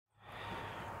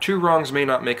Two wrongs may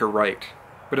not make a right,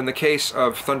 but in the case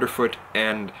of Thunderfoot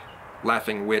and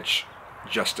Laughing Witch,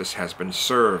 justice has been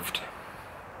served.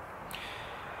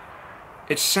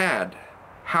 It's sad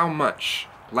how much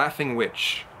Laughing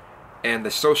Witch and the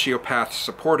sociopaths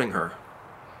supporting her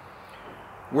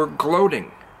were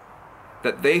gloating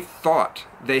that they thought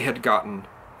they had gotten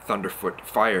Thunderfoot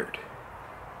fired.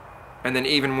 And then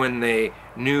even when they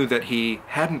knew that he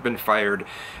hadn't been fired,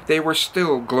 they were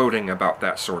still gloating about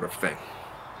that sort of thing.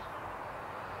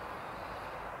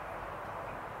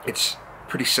 It's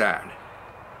pretty sad.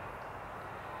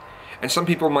 And some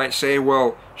people might say,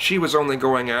 well, she was only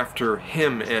going after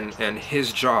him and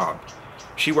his job.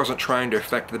 She wasn't trying to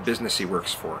affect the business he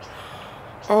works for.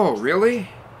 Oh, really?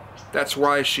 That's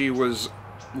why she was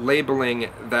labeling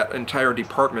that entire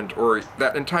department or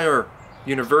that entire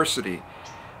university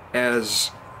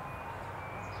as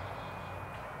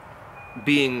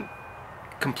being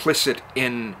complicit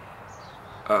in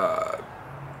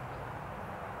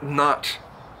not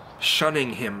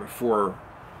shunning him for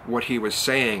what he was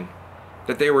saying,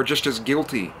 that they were just as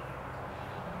guilty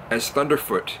as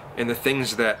Thunderfoot in the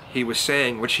things that he was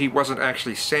saying, which he wasn't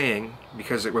actually saying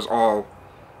because it was all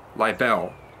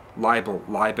libel,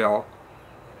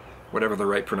 whatever the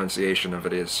right pronunciation of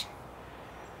it is.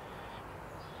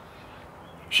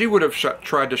 She would have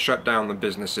tried to shut down the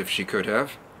business if she could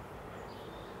have.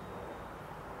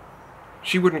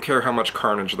 She wouldn't care how much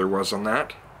carnage there was on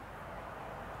that.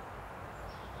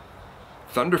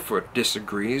 Thunderfoot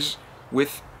disagrees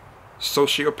with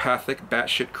sociopathic,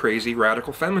 batshit crazy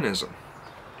radical feminism.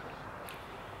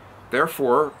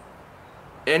 Therefore,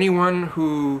 anyone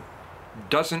who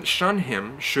doesn't shun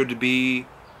him should be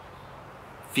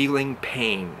feeling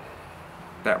pain.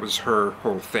 That was her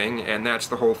whole thing, and that's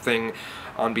the whole thing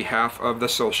on behalf of the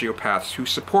sociopaths who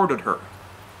supported her.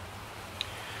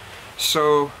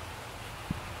 So,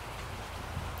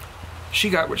 she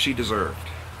got what she deserved.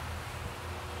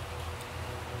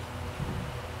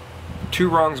 Two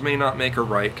wrongs may not make a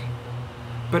right,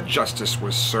 but justice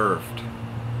was served.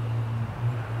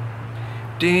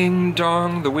 Ding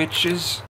dong, the witches